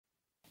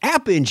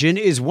App Engine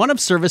is one of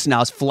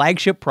ServiceNow's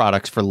flagship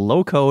products for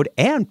low-code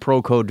and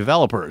pro-code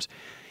developers.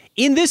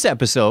 In this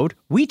episode,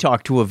 we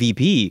talk to a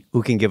VP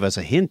who can give us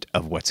a hint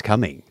of what's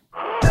coming.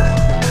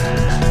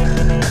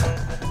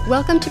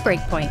 Welcome to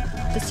Breakpoint,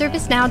 the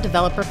ServiceNow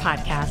Developer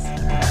Podcast.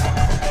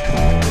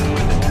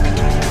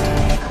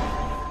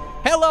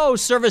 Hello,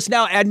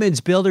 ServiceNow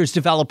admins, builders,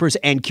 developers,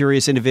 and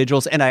curious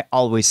individuals, and I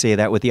always say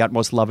that with the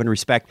utmost love and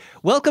respect.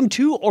 Welcome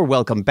to or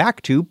welcome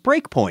back to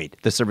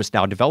Breakpoint, the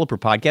ServiceNow Developer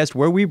Podcast,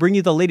 where we bring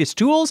you the latest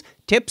tools,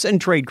 tips,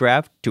 and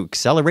tradecraft to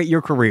accelerate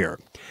your career.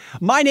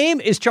 My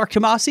name is Chuck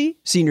Tomasi,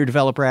 Senior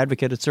Developer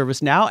Advocate at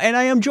ServiceNow, and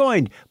I am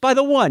joined by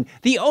the one,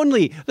 the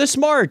only, the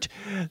smart,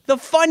 the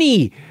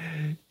funny,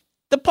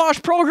 the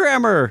posh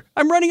programmer.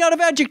 I'm running out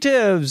of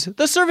adjectives.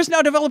 The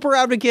ServiceNow Developer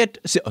Advocate,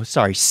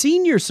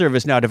 Senior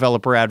ServiceNow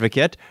Developer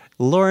Advocate,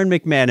 Lauren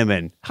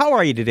McManaman. How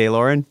are you today,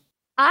 Lauren?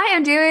 I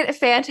am doing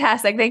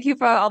fantastic. Thank you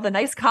for all the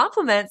nice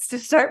compliments to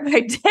start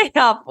my day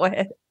off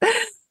with.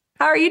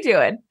 How are you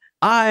doing?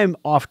 I'm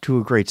off to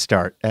a great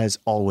start, as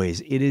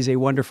always. It is a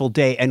wonderful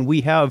day, and we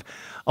have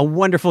a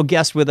wonderful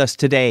guest with us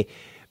today,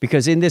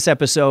 because in this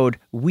episode,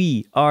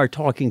 we are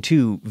talking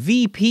to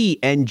VP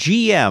and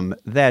GM,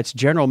 that's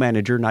General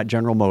Manager, not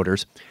General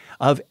Motors,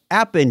 of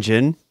App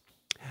Engine,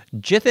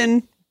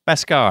 Jithin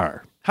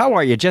Bhasker. How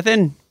are you,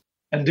 Jithin?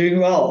 I'm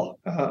doing well.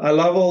 I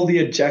love all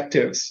the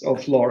adjectives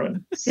of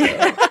Lauren. So.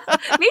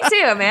 Me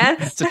too, man.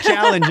 It's a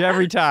challenge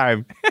every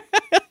time.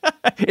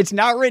 It's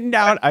not written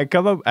down. I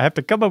have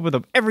to come up with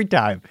them every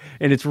time,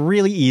 and it's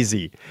really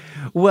easy.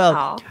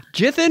 Well,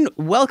 Jithin,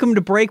 welcome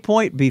to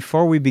Breakpoint.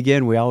 Before we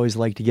begin, we always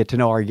like to get to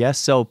know our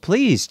guests, so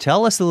please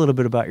tell us a little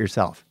bit about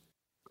yourself.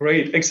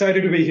 Great.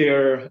 Excited to be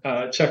here,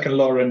 Chuck and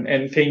Lauren,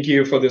 and thank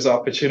you for this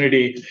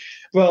opportunity.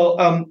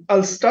 Well,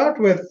 I'll start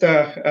with,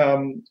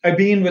 I've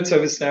been with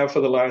ServiceNow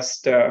for the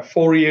last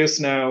 4 years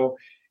now,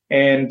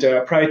 and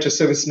prior to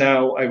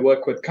ServiceNow, I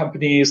work with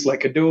companies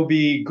like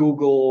Adobe,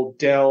 Google,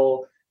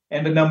 Dell,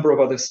 and a number of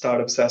other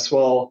startups as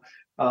well.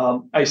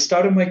 I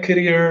started my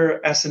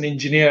career as an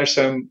engineer,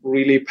 so I'm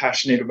really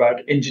passionate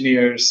about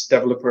engineers,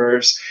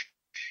 developers.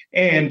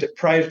 And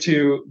prior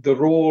to the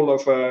role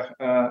of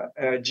a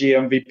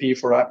GM VP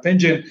for App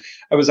Engine,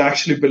 I was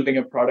actually building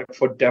a product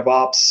for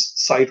DevOps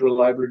site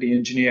reliability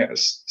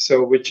engineers,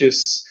 so which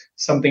is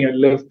something I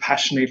lived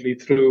passionately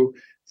through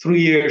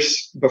 3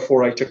 years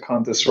before I took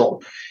on this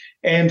role.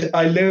 And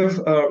I live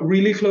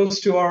really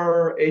close to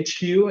our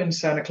HQ in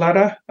Santa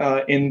Clara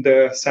in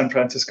the San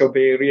Francisco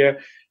Bay Area.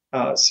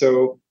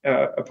 So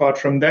apart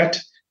from that,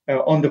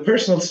 on the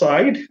personal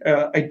side,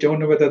 I don't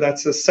know whether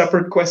that's a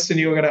separate question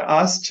you're going to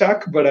ask,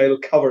 Chuck, but I'll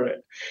cover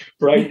it,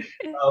 right?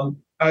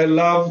 I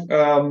love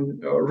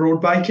road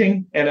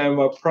biking, and I'm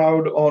a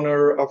proud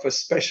owner of a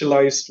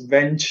Specialized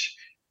Bench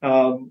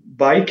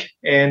bike.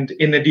 And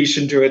in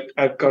addition to it,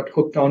 I've got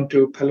hooked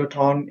onto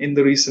Peloton in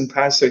the recent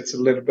past. So it's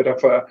a little bit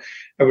of a,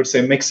 I would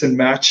say, mix and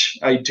match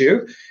I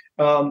do.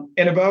 And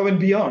above and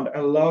beyond, I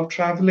love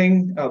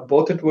traveling,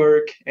 both at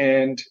work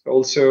and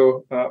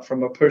also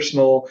from a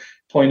personal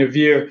point of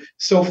view.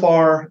 So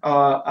far,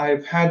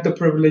 I've had the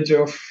privilege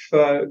of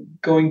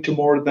going to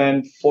more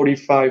than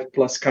 45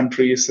 plus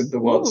countries in the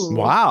world. Ooh.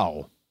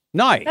 Wow.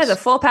 Nice. That's a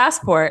full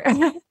passport.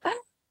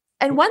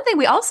 And one thing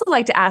we also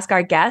like to ask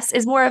our guests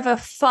is more of a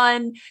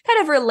fun,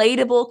 kind of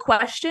relatable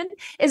question.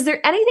 Is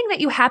there anything that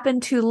you happen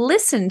to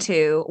listen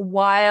to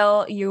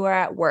while you are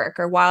at work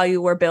or while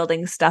you were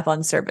building stuff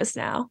on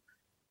ServiceNow?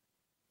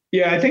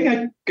 Yeah, I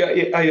think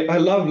I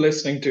love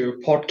listening to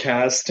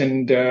podcasts.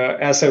 And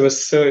as I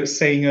was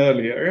saying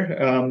earlier,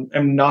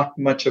 I'm not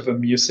much of a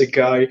music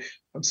guy.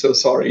 I'm so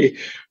sorry,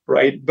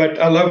 right? But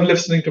I love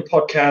listening to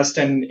podcasts,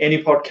 and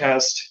any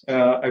podcast,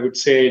 I would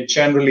say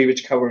generally,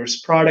 which covers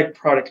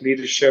product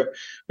leadership,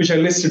 which I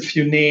listed a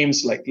few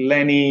names like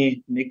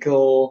Lenny,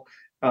 Nickel,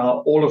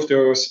 all of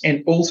those.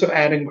 And also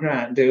Adam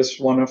Grant is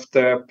one of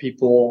the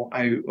people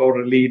or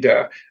a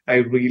leader I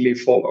really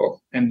follow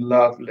and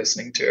love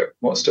listening to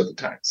most of the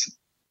times.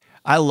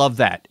 I love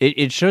that.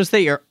 It shows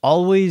that you're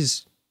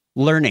always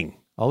learning,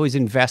 always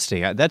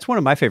investing. That's one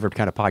of my favorite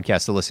kind of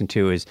podcasts to listen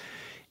to is,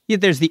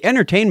 there's the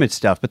entertainment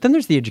stuff, but then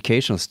there's the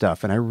educational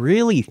stuff. And I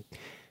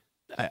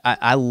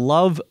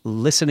love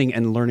listening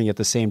and learning at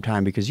the same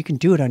time, because you can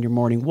do it on your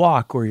morning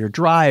walk or your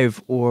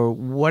drive or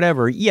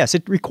whatever. Yes,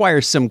 it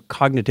requires some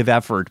cognitive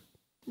effort.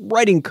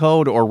 Writing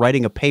code or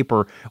writing a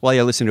paper while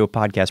you listen to a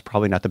podcast,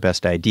 probably not the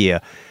best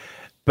idea.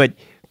 But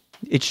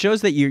it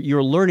shows that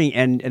you're learning.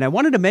 And I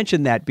wanted to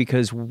mention that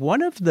because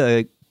one of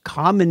the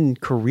common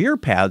career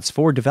paths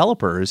for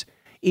developers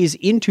is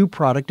into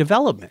product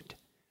development.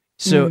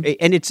 So,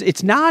 and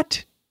it's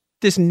not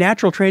this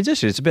natural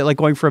transition. It's a bit like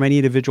going from any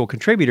individual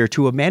contributor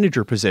to a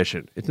manager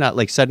position. It's not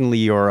like suddenly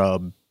you're a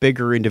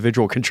bigger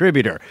individual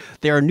contributor.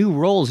 There are new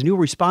roles, new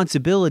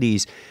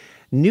responsibilities,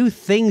 new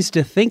things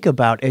to think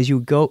about as you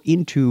go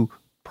into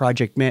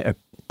product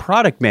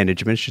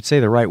management. I should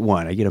say the right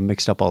one. I get them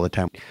mixed up all the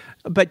time.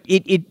 But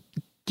it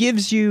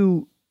gives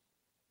you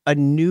a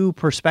new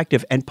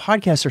perspective, and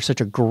podcasts are such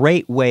a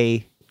great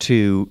way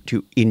to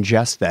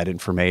ingest that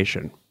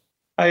information.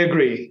 I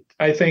agree.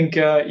 I think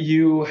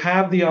you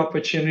have the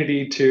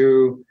opportunity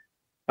to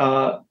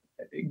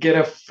get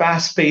a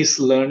fast-paced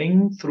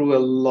learning through a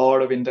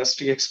lot of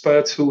industry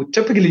experts who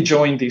typically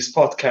join these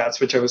podcasts,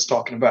 which I was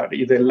talking about,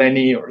 either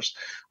Lenny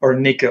or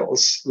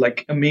Nichols.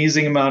 Like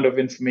amazing amount of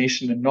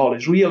information and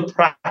knowledge, real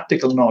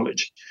practical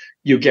knowledge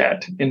you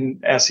get in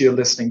as you're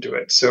listening to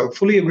it. So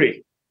fully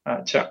agree,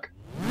 Chuck.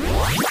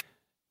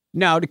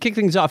 Now, to kick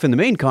things off in the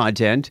main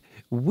content,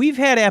 we've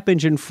had App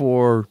Engine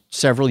for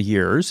several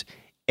years,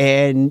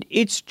 and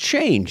it's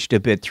changed a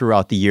bit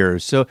throughout the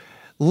years. So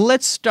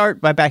let's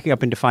start by backing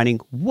up and defining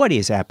what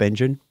is App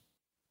Engine.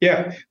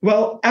 Yeah,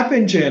 well, App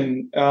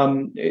Engine,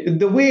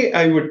 the way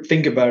I would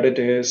think about it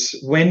is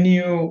when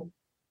you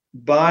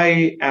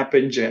buy App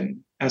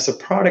Engine as a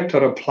product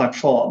or a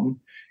platform,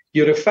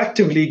 you're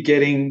effectively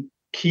getting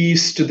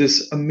keys to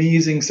this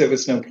amazing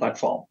ServiceNow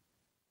platform,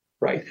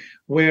 right?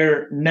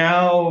 Where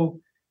now,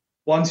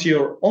 once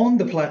you're on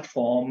the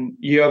platform,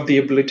 you have the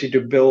ability to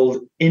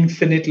build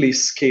infinitely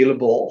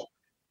scalable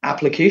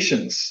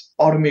applications,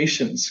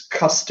 automations,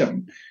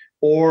 custom,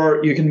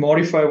 or you can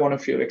modify one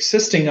of your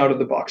existing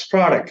out-of-the-box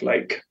product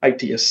like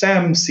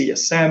ITSM,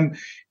 CSM,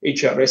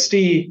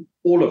 HRSD,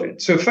 all of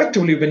it. So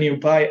effectively, when you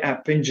buy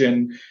App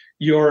Engine,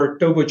 you're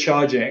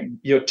turbocharging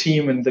your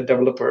team and the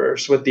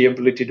developers with the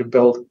ability to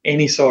build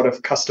any sort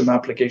of custom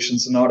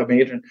applications and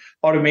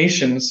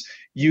automations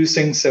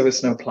using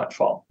ServiceNow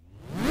platform.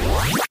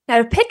 Now,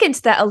 to pick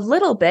into that a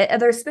little bit, are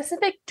there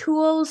specific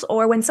tools,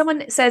 or when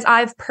someone says,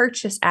 I've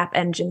purchased App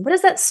Engine, what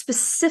does that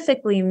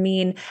specifically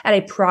mean at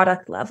a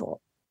product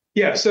level?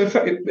 Yeah, so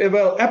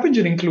App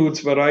Engine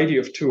includes a variety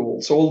of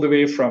tools, all the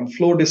way from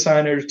Flow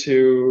Designer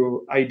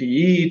to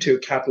IDE to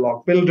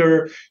Catalog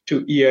Builder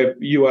to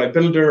UI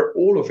Builder,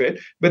 all of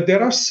it. But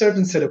there are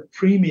certain set of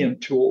premium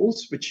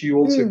tools which you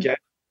also get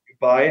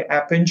by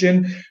App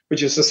Engine,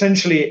 which is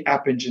essentially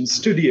App Engine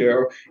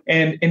Studio.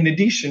 And in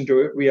addition to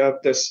it, we have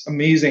this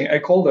amazing, I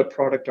call that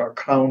product our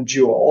crown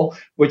jewel,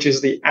 which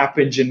is the App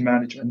Engine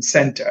Management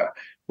Center,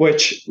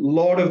 which a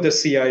lot of the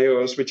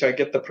CIOs, which I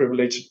get the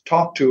privilege to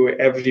talk to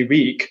every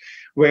week,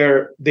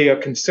 where they are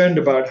concerned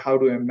about how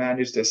do I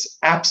manage this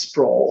app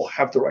sprawl,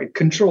 have the right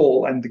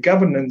control and the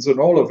governance and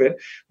all of it,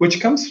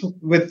 which comes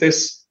with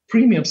this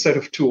premium set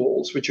of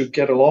tools, which you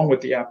get along with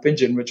the App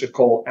Engine, which are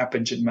called App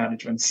Engine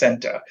Management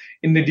Center,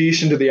 in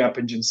addition to the App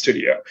Engine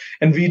Studio.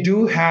 And we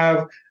do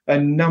have a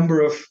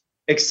number of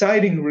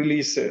exciting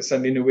releases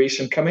and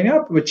innovation coming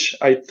up, which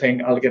I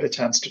think I'll get a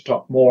chance to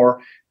talk more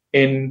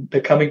in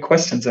the coming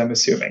questions, I'm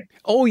assuming.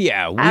 Oh,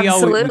 yeah.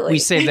 We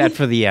save that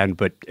for the end,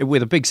 but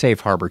with a big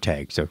safe harbor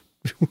tag. So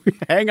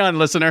hang on,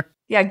 listener.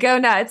 Yeah, go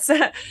nuts.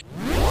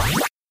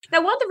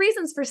 Now, one of the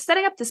reasons for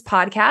setting up this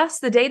podcast,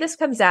 the day this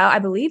comes out, I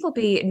believe will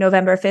be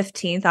November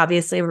 15th.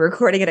 Obviously, we're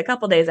recording it a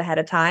couple days ahead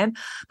of time.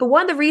 But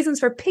one of the reasons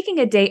for picking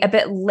a date a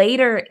bit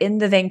later in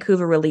the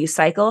Vancouver release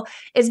cycle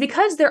is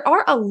because there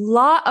are a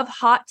lot of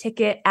hot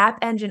ticket App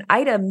Engine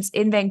items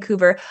in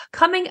Vancouver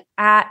coming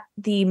at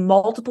the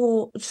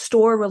multiple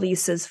store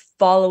releases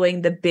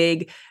following the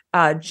big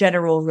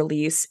general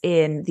release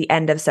in the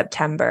end of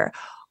September.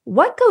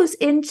 What goes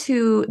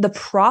into the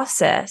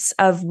process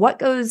of what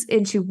goes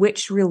into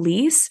which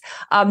release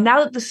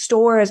now that the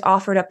store has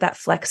offered up that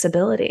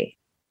flexibility?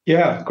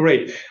 Yeah,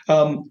 great.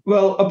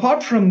 Well,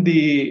 apart from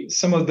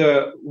some of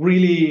the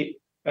really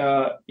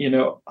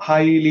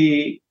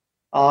highly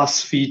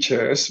asked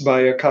features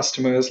by our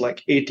customers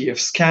like ATF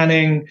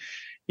scanning,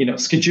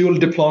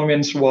 scheduled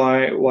deployments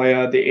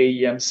via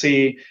the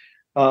AEMC.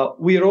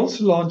 We are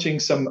also launching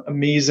some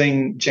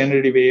amazing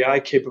generative AI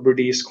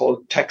capabilities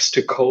called text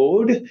to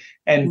code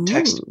and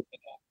text.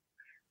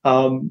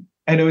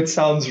 I know it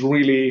sounds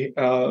really,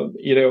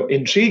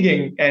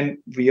 intriguing, and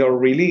we are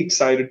really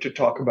excited to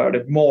talk about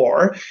it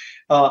more.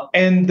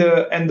 And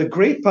the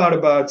great part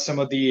about some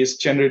of these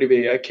generative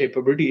AI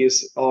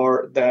capabilities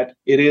are that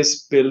it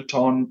is built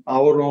on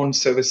our own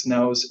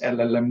ServiceNow's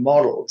LLM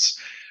models,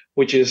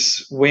 which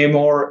is way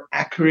more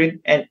accurate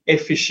and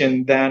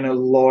efficient than a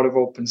lot of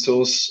open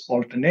source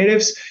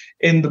alternatives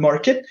in the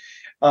market.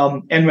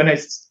 And when I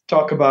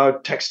talk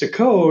about text to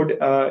code,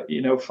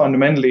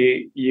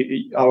 fundamentally,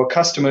 our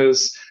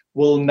customers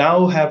will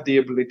now have the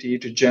ability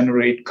to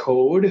generate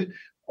code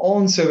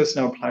on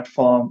ServiceNow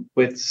platform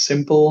with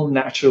simple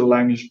natural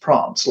language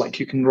prompts, like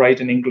you can write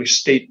an English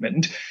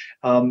statement.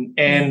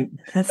 And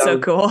that's so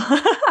cool.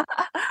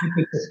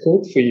 It's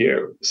code for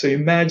you. So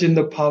imagine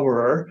the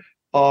power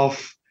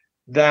of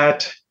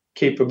that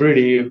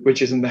capability,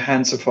 which is in the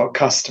hands of our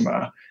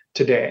customer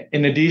today.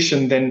 In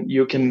addition, then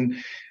you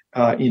can,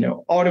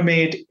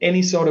 automate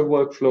any sort of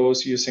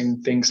workflows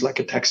using things like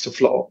a text to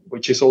flow,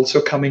 which is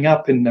also coming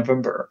up in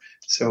November.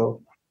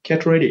 So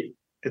get ready.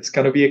 It's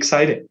going to be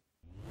exciting.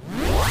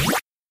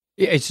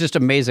 It's just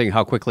amazing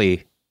how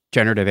quickly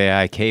generative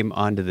AI came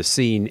onto the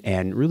scene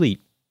and really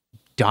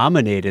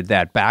dominated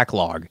that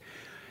backlog.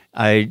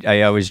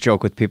 I always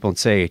joke with people and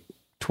say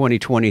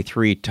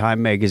 2023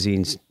 Time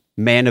Magazine's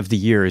Man of the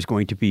Year is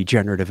going to be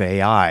generative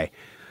AI.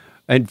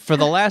 And for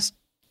the last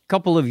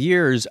couple of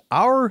years,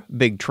 our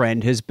big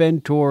trend has been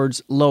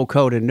towards low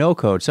code and no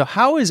code. So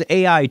how has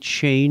AI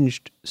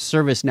changed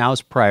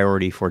ServiceNow's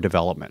priority for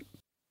development?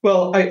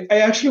 Well, I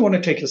actually want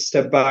to take a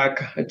step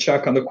back,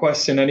 Chuck, on the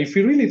question. And if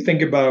you really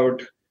think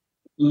about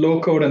low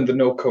code and the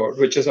no code,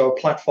 which is our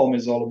platform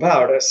is all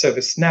about as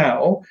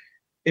ServiceNow,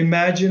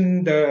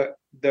 imagine the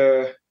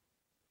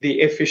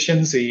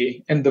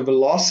efficiency and the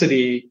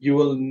velocity you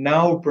will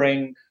now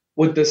bring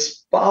with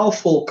this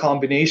powerful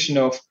combination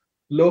of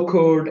low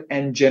code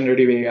and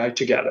generative AI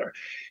together.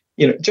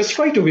 Just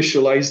try to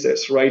visualize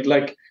this, right?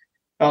 Like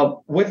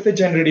with the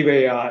generative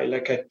AI,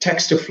 like a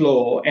text to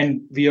flow, and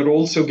we are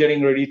also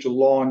getting ready to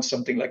launch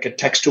something like a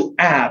text to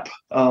app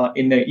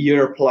in a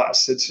year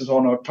plus. It's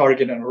on our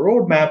target and a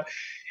roadmap.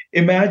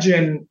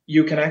 Imagine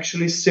you can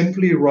actually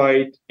simply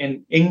write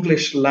in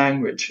English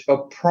language a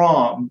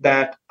prompt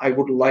that I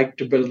would like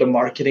to build a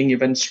marketing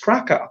events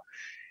tracker.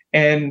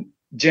 And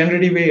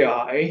generative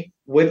AI,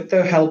 with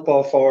the help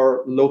of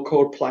our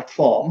low-code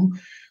platform,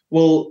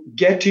 will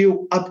get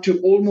you up to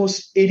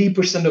almost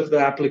 80% of the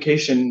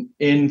application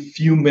in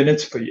few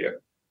minutes per year.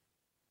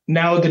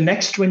 Now, the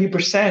next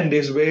 20%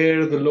 is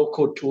where the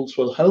low-code tools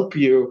will help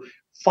you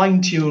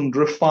fine-tune,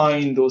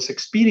 refine those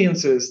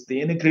experiences, the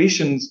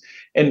integrations,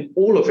 and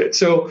all of it.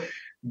 So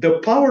the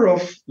power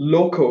of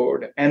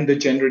low-code and the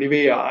generative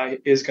AI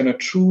is going to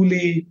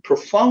truly,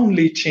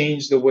 profoundly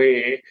change the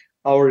way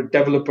our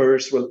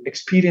developers will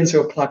experience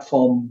our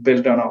platform,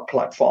 build on our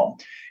platform.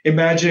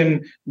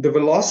 Imagine the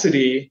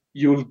velocity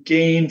you'll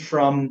gain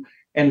from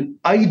an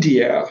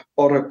idea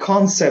or a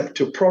concept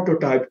to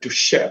prototype to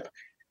ship.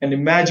 And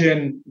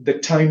imagine the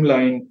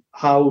timeline,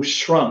 how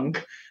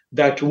shrunk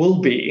that will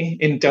be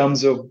in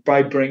terms of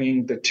by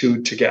bringing the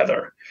two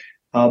together.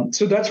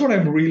 So that's what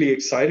I'm really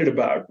excited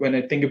about when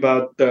I think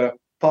about the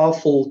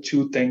powerful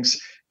two things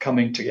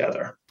coming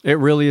together. It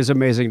really is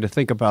amazing to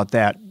think about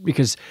that,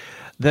 because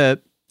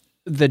the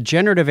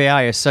generative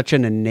AI is such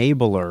an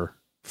enabler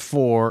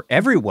for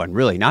everyone,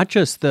 really, not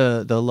just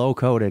the low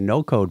code and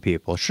no code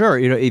people. Sure,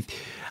 if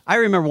I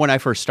remember when I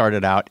first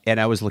started out and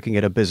I was looking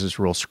at a business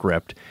rule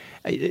script,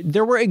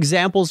 there were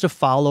examples to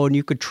follow, and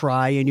you could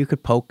try and you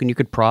could poke and you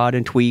could prod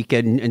and tweak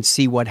and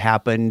see what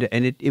happened,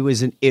 and it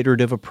was an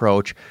iterative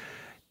approach.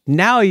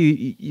 Now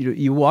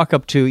you walk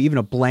up to even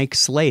a blank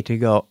slate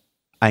and go,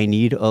 I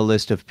need a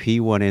list of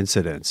P1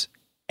 incidents,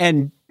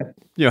 and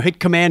hit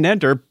Command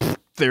Enter.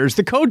 There's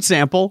the code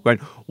sample. Going,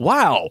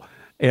 wow,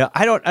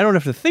 I don't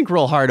have to think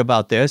real hard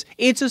about this.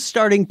 It's a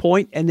starting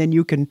point, and then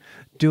you can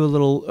do a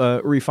little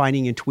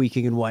refining and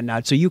tweaking and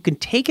whatnot. So you can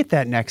take it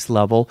that next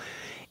level.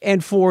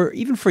 And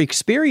even for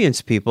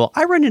experienced people,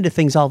 I run into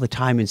things all the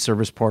time in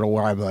Service Portal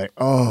where I'm like,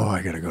 oh,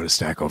 I got to go to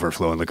Stack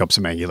Overflow and look up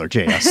some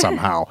AngularJS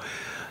somehow.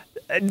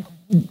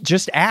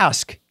 Just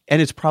ask,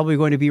 and it's probably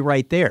going to be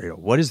right there.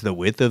 What is the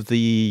width of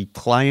the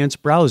client's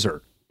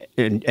browser?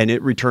 And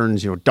it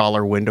returns,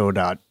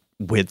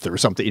 $window.width or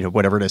something,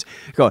 whatever it is.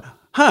 Go,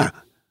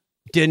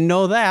 didn't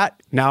know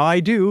that. Now I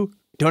do.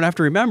 Don't have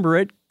to remember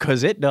it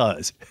because it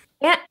does.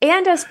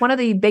 And as one of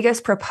the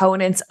biggest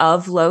proponents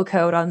of low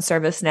code on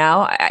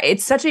ServiceNow,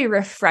 it's such a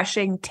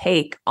refreshing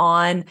take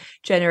on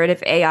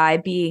generative AI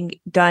being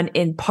done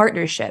in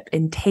partnership,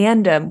 in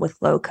tandem with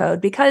low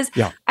code. Because,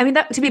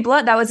 to be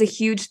blunt, that was a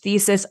huge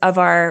thesis of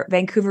our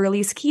Vancouver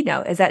release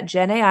keynote, is that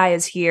Gen AI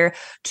is here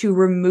to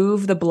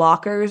remove the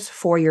blockers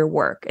for your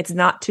work. It's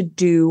not to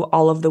do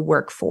all of the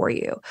work for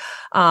you.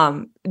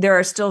 There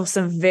are still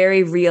some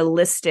very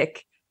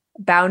realistic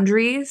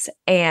boundaries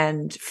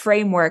and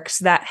frameworks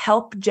that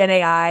help Gen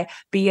AI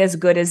be as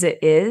good as it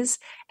is.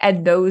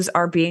 And those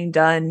are being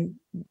done,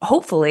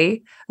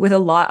 hopefully, with a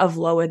lot of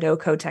low and no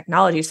code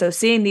technology. So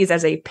seeing these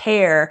as a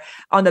pair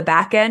on the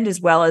back end,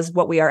 as well as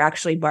what we are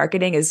actually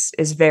marketing, is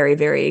very,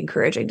 very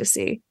encouraging to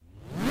see.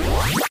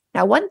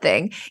 Now, one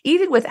thing,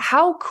 even with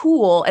how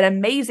cool and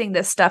amazing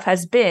this stuff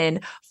has been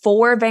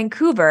for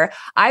Vancouver,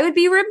 I would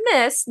be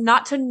remiss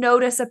not to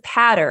notice a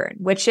pattern,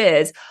 which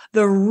is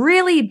the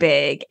really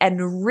big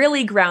and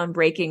really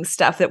groundbreaking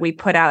stuff that we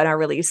put out in our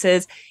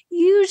releases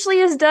usually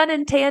is done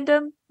in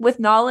tandem with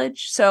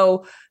knowledge.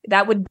 So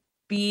that would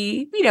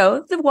be,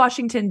 the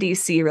Washington,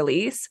 D.C.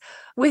 release.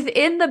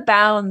 Within the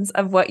bounds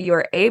of what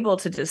you're able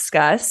to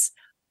discuss,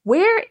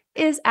 where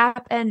is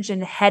App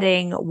Engine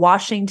heading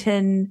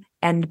Washington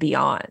and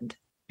beyond?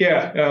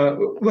 Yeah,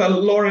 well,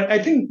 Lauren, I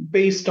think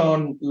based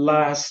on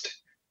last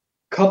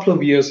couple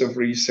of years of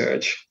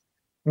research,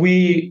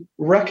 we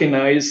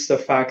recognize the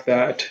fact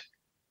that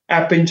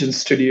App Engine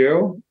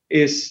Studio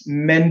is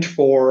meant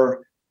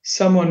for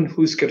someone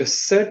who's got a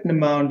certain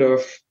amount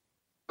of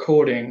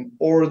coding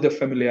or the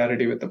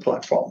familiarity with the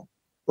platform,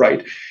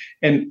 right?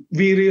 And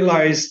we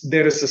realize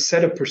there is a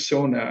set of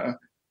persona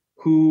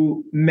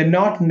who may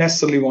not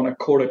necessarily want to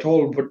code at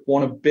all, but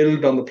want to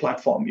build on the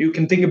platform. You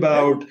can think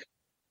about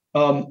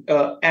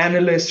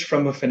analyst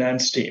from a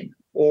finance team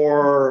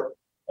or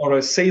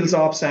a sales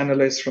ops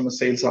analyst from a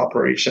sales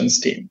operations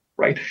team,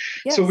 right?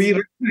 Yes. So we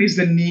recognize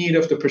the need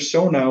of the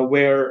persona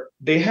where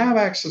they have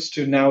access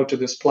to now to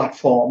this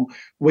platform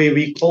where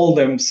we call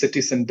them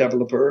citizen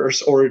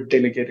developers or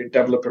delegated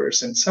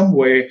developers in some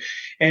way.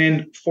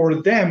 And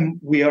for them,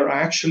 we are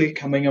actually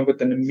coming up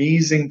with an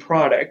amazing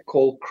product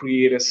called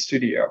Creator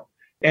Studio,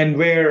 and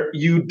where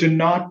you do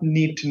not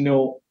need to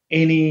know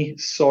any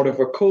sort of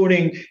a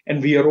coding.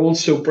 And we are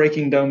also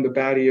breaking down the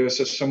barriers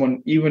of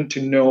someone even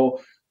to know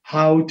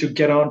how to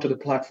get onto the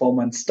platform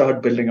and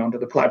start building onto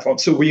the platform.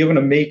 So we are going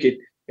to make it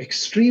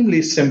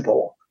extremely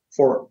simple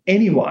for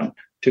anyone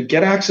to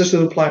get access to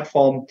the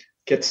platform,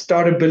 get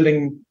started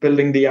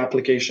building the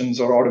applications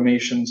or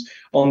automations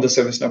on the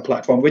ServiceNow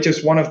platform, which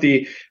is one of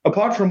the,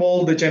 apart from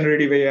all the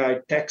generative AI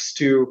text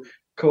to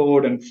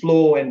code and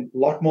flow and a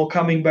lot more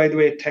coming, by the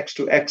way, text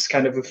to X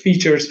kind of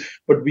features,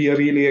 but we are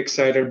really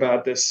excited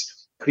about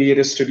this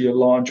Creator Studio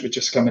launch, which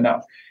is coming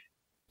up.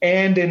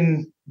 And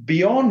in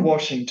beyond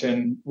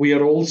Washington, we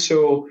are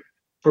also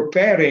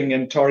preparing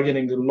and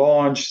targeting to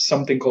launch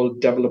something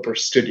called Developer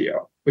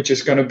Studio, which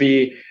is going to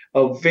be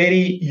a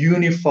very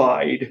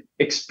unified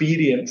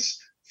experience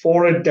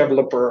for a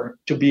developer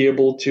to be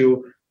able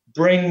to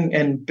bring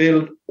and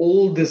build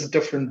all these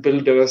different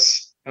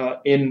builders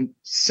in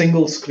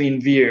single screen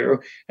view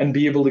and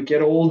be able to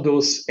get all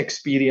those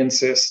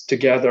experiences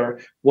together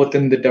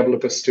within the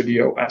Developer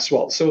Studio as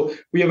well. So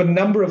we have a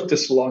number of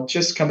these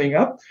launches coming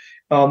up.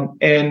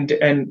 And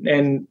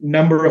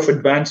number of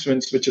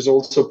advancements, which is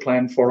also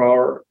planned for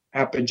our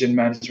App Engine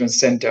Management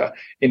Center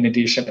in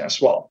addition as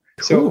well.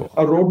 Cool. So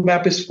our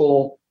roadmap is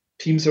full.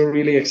 Teams are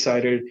really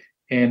excited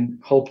and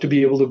hope to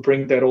be able to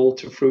bring that all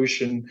to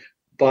fruition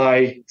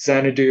by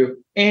Xanadu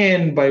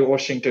and by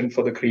Washington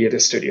for the Creator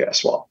Studio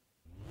as well.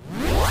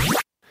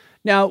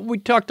 Now, we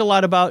talked a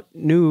lot about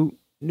new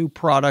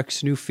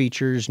products, new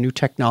features, new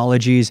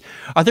technologies.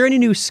 Are there any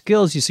new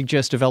skills you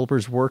suggest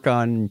developers work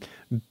on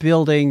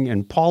building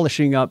and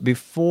polishing up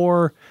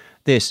before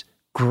this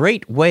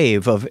great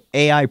wave of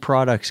AI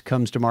products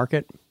comes to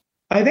market?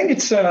 I think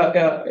it's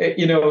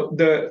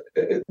the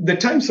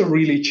times are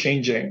really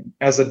changing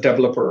as a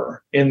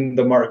developer in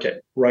the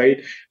market,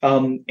 right?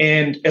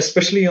 And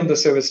especially on the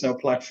ServiceNow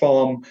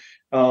platform,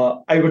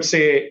 I would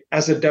say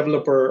as a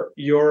developer,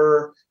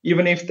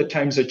 even if the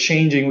times are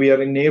changing, we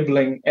are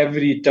enabling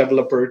every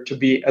developer to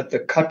be at the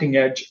cutting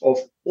edge of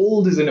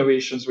all these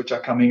innovations which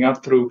are coming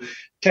up through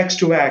text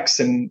to X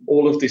and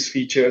all of these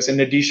features,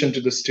 in addition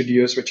to the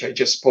studios which I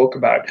just spoke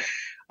about.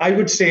 I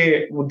would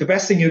say the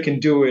best thing you can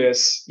do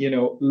is,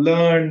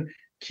 learn,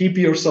 keep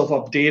yourself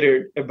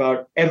updated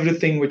about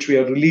everything which we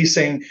are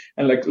releasing.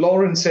 And like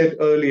Lauren said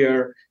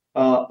earlier,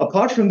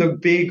 apart from the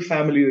big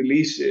family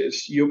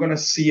releases, you're going to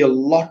see a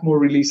lot more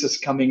releases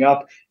coming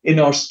up in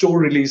our store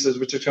releases,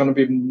 which is going to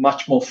be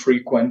much more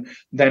frequent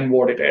than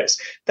what it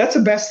is. That's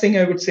the best thing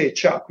I would say,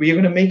 Chuck. We are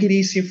going to make it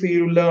easy for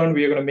you to learn.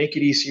 We are going to make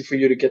it easy for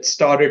you to get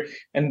started.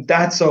 And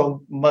that's our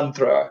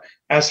mantra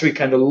as we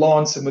kind of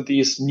launch some of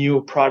these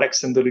new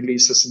products and the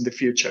releases in the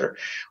future.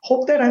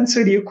 Hope that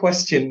answered your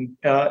question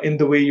in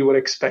the way you were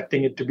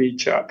expecting it to be,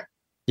 Chuck.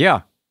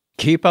 Yeah.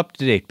 Keep up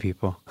to date,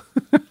 people.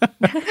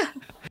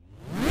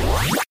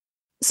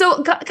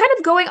 So kind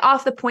of going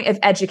off the point of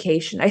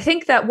education, I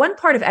think that one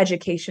part of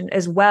education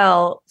as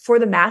well for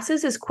the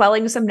masses is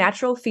quelling some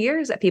natural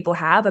fears that people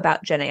have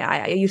about Gen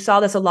AI. You saw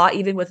this a lot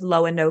even with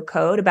low and no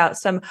code about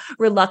some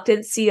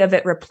reluctancy of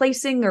it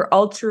replacing or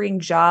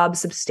altering jobs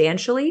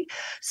substantially.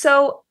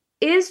 So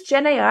is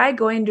Gen AI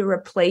going to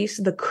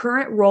replace the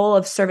current role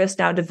of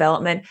ServiceNow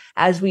development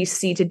as we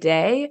see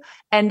today?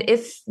 And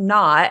if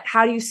not,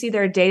 how do you see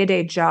their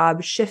day-to-day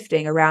job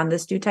shifting around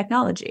this new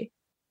technology?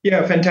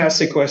 Yeah,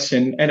 fantastic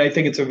question. And I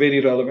think it's a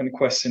very relevant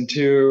question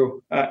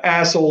too,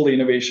 as all the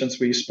innovations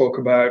we spoke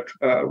about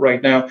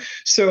right now.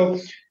 So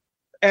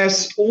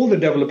as all the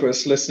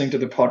developers listening to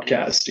the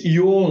podcast,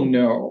 you all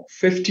know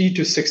 50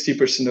 to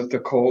 60% of the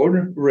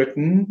code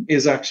written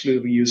is actually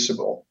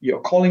reusable.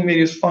 You're calling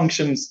various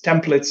functions,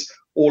 templates,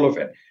 all of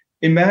it.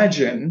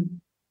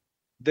 Imagine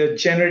the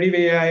generative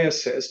AI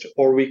assist,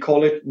 or we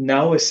call it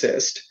Now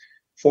Assist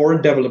for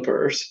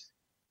developers.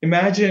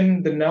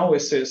 Imagine the Now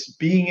Assist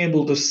being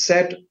able to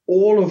set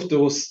all of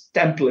those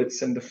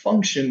templates and the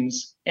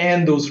functions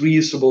and those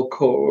reusable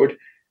code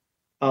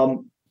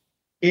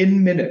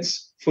in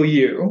minutes for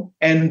you.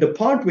 And the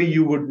part where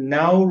you would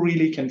now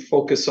really can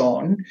focus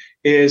on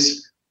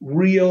is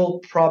real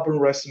problem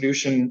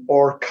resolution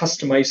or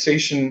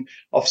customization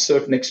of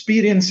certain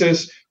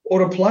experiences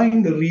or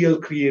applying the real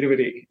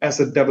creativity as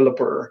a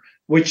developer,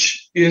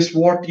 which is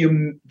what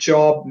your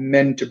job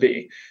meant to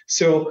be.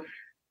 So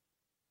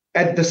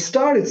at the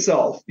start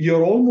itself,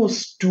 you're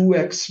almost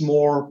 2x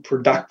more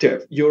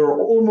productive. You're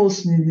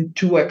almost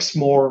 2x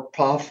more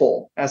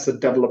powerful as a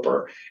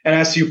developer. And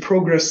as you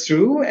progress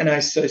through, and I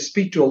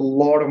speak to a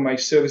lot of my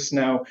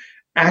ServiceNow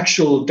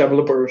actual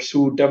developers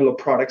who develop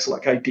products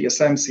like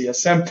ITSM,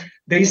 CSM,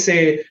 they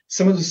say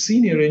some of the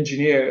senior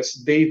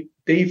engineers,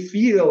 they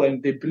feel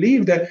and they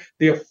believe that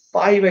they are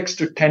 5x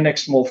to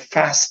 10x more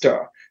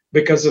faster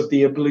because of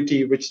the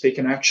ability which they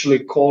can actually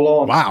call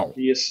on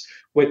these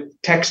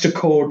with text to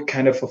code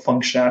kind of a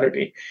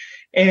functionality.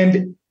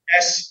 And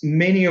as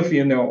many of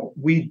you know,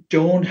 we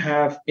don't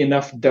have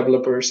enough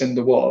developers in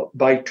the world.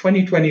 By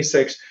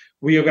 2026,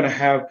 we are going to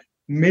have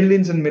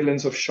millions and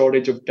millions of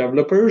shortage of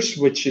developers,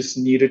 which is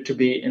needed to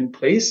be in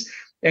place.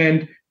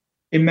 And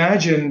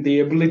imagine the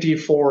ability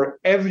for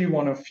every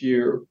one of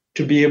you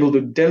to be able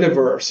to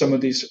deliver some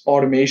of these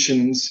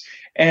automations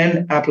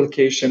and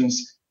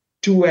applications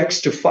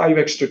 2x to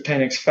 5x to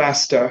 10x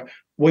faster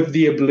with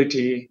the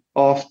ability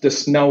of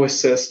this Now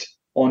Assist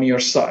on your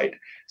side.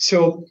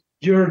 So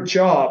your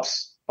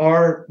jobs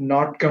are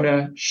not going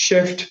to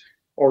shift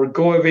or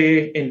go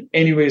away in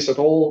any ways at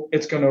all.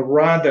 It's going to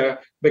rather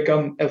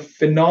become a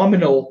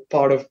phenomenal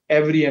part of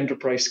every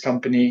enterprise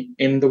company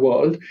in the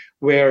world,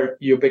 where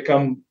you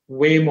become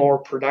way more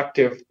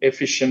productive,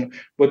 efficient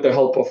with the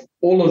help of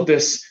all of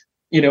this.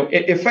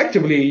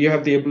 Effectively, you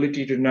have the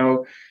ability to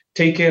now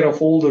take care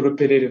of all the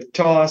repetitive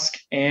tasks,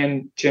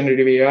 and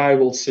generative AI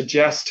will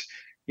suggest,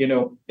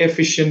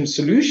 efficient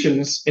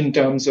solutions in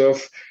terms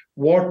of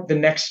what the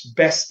next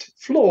best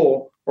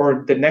flow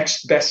or the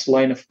next best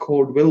line of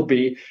code will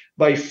be,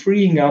 by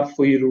freeing up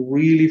for you to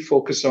really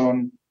focus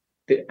on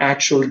the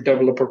actual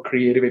developer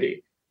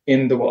creativity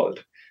in the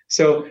world.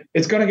 So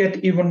it's going to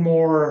get even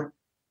more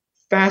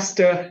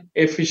faster,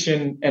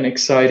 efficient, and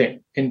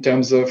exciting in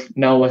terms of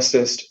Now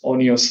Assist on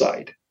your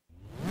side.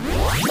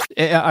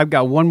 I've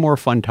got one more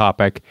fun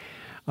topic.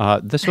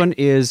 This one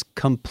is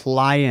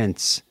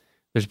compliance.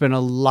 There's been a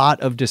lot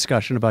of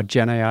discussion about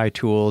Gen AI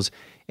tools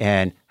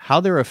and how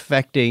they're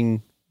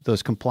affecting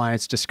those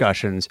compliance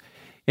discussions.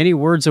 Any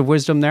words of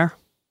wisdom there?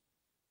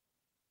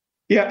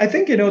 Yeah, I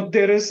think,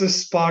 there is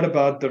this part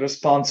about the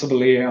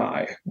responsible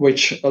AI,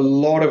 which a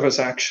lot of us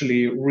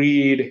actually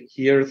read,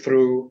 hear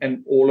through,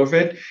 and all of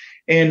it.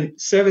 And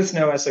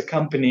ServiceNow as a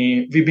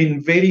company, we've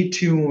been very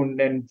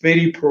tuned and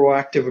very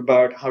proactive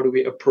about how do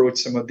we approach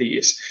some of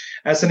these.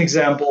 As an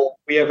example,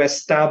 we have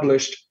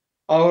established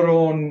our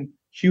own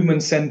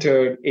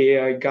human-centered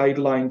AI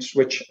guidelines,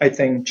 which I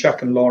think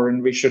Chuck and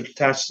Lauren, we should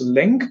attach the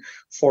link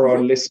for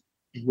our listeners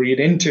to read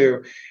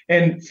into.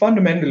 And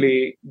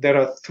fundamentally, there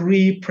are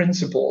three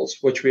principles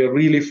which we are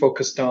really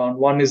focused on.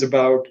 One is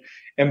about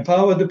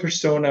empower the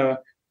persona,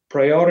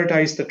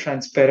 prioritize the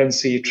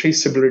transparency,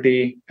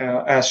 traceability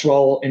as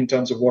well in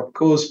terms of what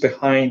goes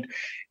behind,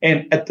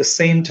 and at the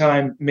same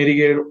time,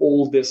 mitigate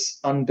all this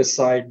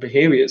undesired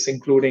behaviors,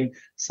 including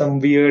some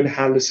weird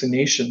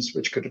hallucinations,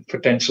 which could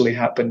potentially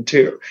happen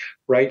too,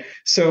 right?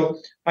 So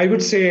I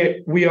would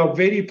say we are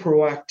very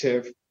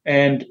proactive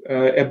and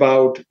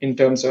about in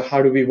terms of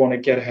how do we want to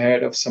get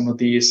ahead of some of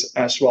these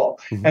as well.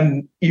 Mm-hmm.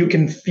 And you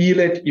can feel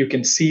it, you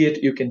can see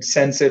it, you can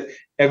sense it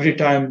every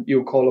time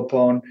you call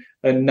upon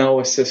a Now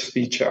Assist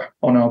feature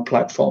on our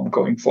platform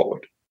going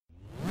forward.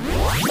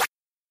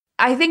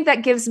 I think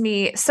that gives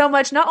me so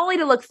much not only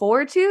to look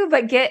forward to,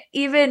 but get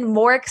even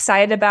more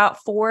excited about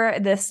for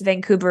this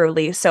Vancouver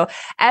release. So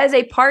as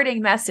a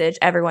parting message,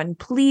 everyone,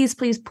 please,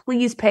 please,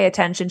 please pay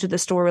attention to the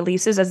store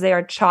releases, as they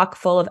are chock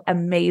full of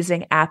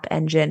amazing App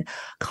Engine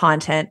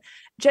content.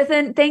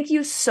 Jithin, thank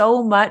you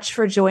so much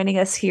for joining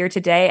us here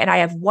today. And I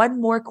have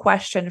one more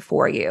question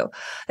for you.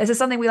 This is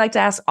something we like to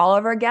ask all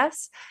of our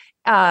guests.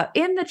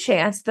 In the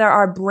chance there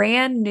are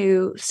brand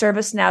new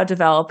ServiceNow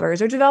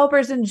developers or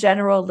developers in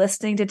general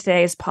listening to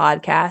today's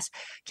podcast,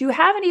 do you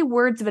have any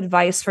words of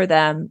advice for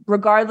them?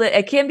 Regardless,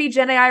 it can be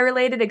Gen AI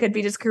related, it could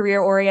be just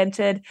career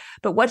oriented,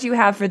 but what do you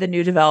have for the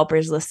new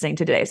developers listening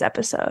to today's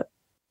episode?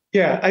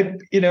 Yeah,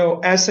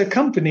 as a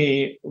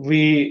company,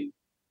 we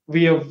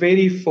are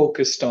very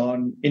focused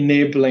on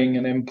enabling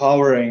and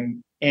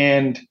empowering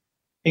and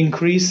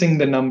increasing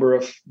the number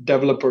of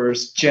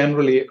developers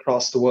generally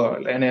across the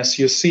world. And as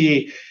you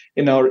see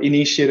in our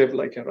initiative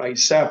like a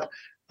Rise Up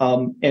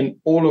and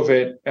all of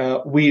it,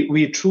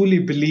 we truly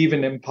believe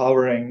in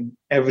empowering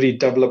every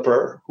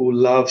developer who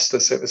loves the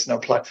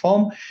ServiceNow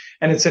platform.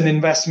 And it's an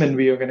investment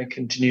we are going to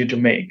continue to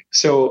make.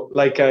 So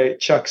like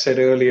Chuck said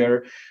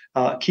earlier,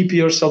 keep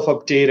yourself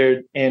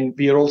updated. And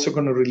we are also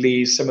going to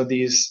release some of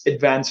these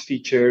advanced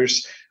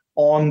features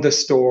on the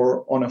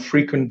store on a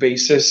frequent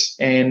basis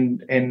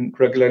and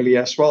regularly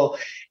as well.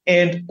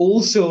 And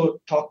also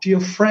talk to your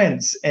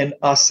friends and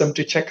ask them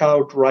to check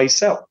out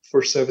Rise Up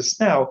for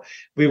ServiceNow.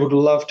 We would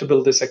love to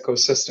build this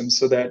ecosystem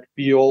so that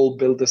we all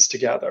build this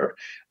together.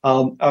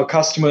 Our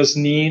customers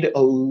need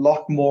a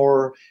lot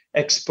more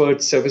expert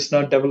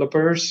ServiceNow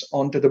developers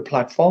onto the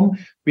platform.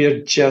 We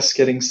are just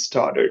getting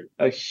started.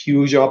 A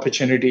huge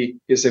opportunity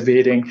is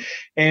awaiting.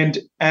 And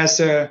as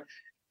a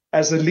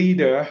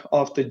leader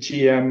of the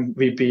GM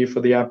VP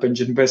for the App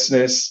Engine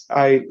business,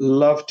 I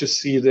love to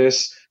see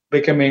this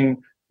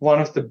becoming one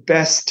of the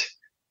best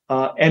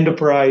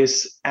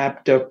enterprise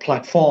app dev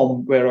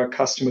platform where our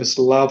customers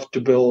love to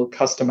build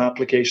custom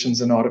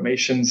applications and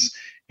automations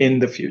in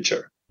the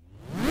future.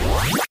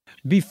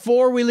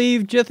 Before we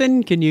leave,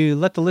 Jithin, can you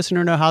let the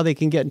listener know how they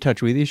can get in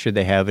touch with you should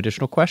they have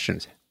additional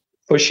questions?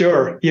 For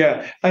sure.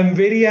 Yeah. I'm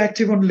very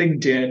active on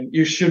LinkedIn.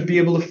 You should be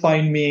able to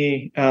find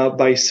me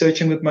by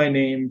searching with my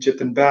name,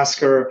 Jithin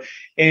Bhasker.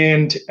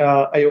 And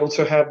I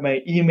also have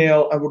my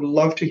email. I would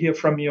love to hear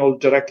from you all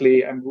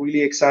directly. I'm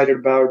really excited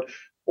about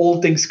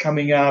all things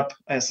coming up.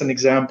 As an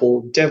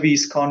example,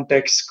 Devi's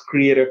Context,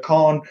 Creator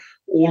Con,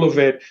 all of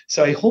it.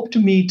 So I hope to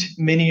meet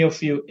many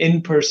of you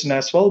in person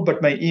as well.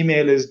 But my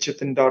email is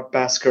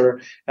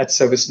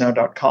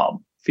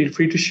jithin.basker@servicenow.com. Feel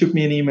free to shoot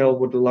me an email.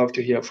 Would love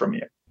to hear from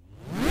you.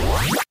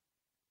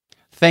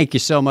 Thank you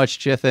so much,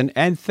 Jithin.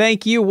 And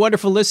thank you,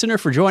 wonderful listener,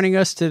 for joining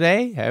us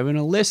today, having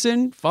a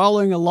listen,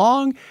 following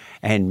along,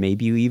 and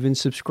maybe you even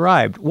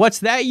subscribed. What's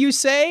that you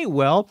say?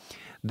 Well,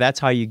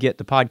 that's how you get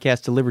the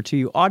podcast delivered to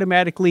you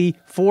automatically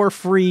for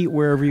free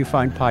wherever you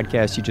find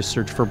podcasts. You just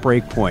search for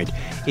Breakpoint.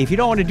 If you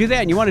don't want to do that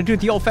and you want to do it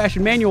the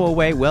old-fashioned manual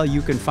way, well,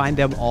 you can find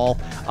them all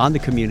on the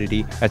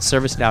community at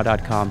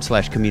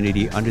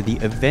servicenow.com/community under the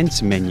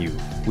events menu.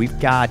 We've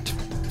got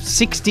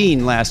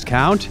 16 last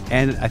count,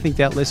 and I think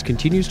that list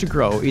continues to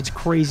grow. It's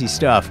crazy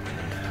stuff.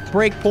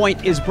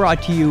 Breakpoint is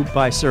brought to you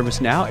by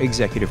ServiceNow.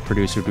 Executive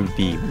producer would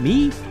be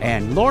me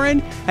and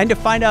Lauren. And to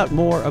find out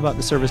more about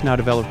the ServiceNow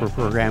Developer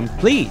Program,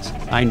 please,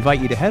 I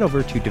invite you to head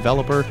over to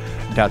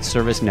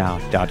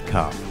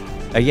developer.servicenow.com.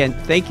 Again,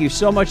 thank you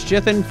so much,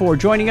 Jithin, for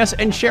joining us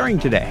and sharing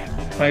today.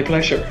 My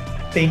pleasure.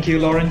 Thank you,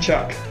 Lauren,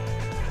 Chuck.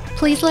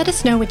 Please let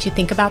us know what you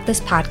think about this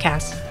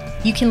podcast.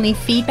 You can leave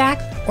feedback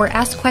or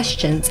ask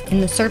questions in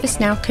the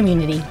ServiceNow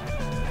community.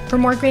 For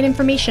more great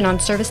information on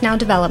ServiceNow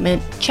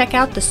development, check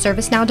out the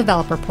ServiceNow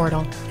Developer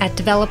Portal at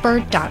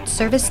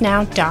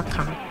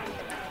developer.servicenow.com.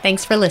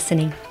 Thanks for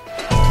listening.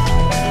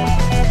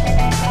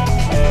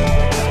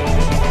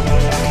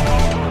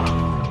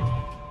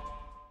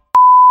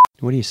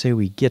 What do you say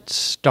we get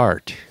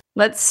start?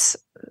 Let's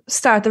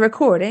start the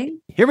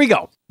recording. Here we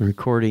go. The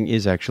recording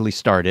is actually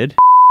started.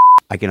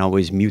 I can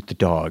always mute the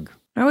dog.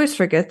 I always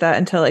forget that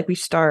until we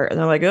start, and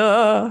they're like,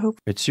 "Oh."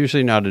 It's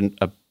usually not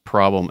a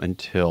problem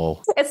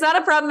until... It's not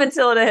a problem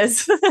until it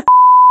is.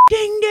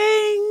 Ding,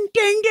 ding,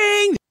 ding,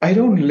 ding. I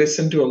don't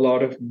listen to a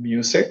lot of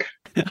music.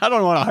 I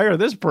don't want to hire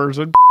this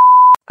person.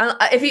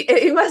 If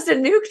you must have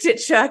nuked it,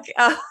 Chuck.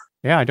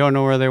 Yeah, I don't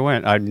know where they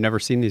went. I've never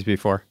seen these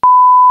before.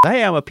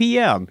 Hey, I'm a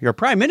PM. You're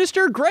Prime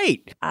Minister?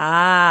 Great.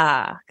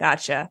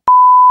 Gotcha.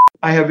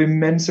 I have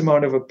immense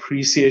amount of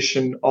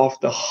appreciation of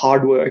the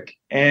hard work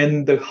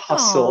and the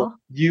hustle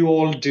you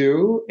all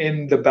do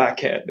in the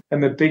back end.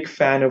 I'm a big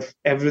fan of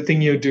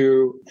everything you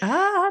do.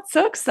 It's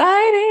so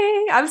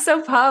exciting. I'm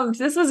so pumped.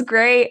 This was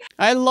great.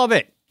 I love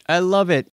it. I love it.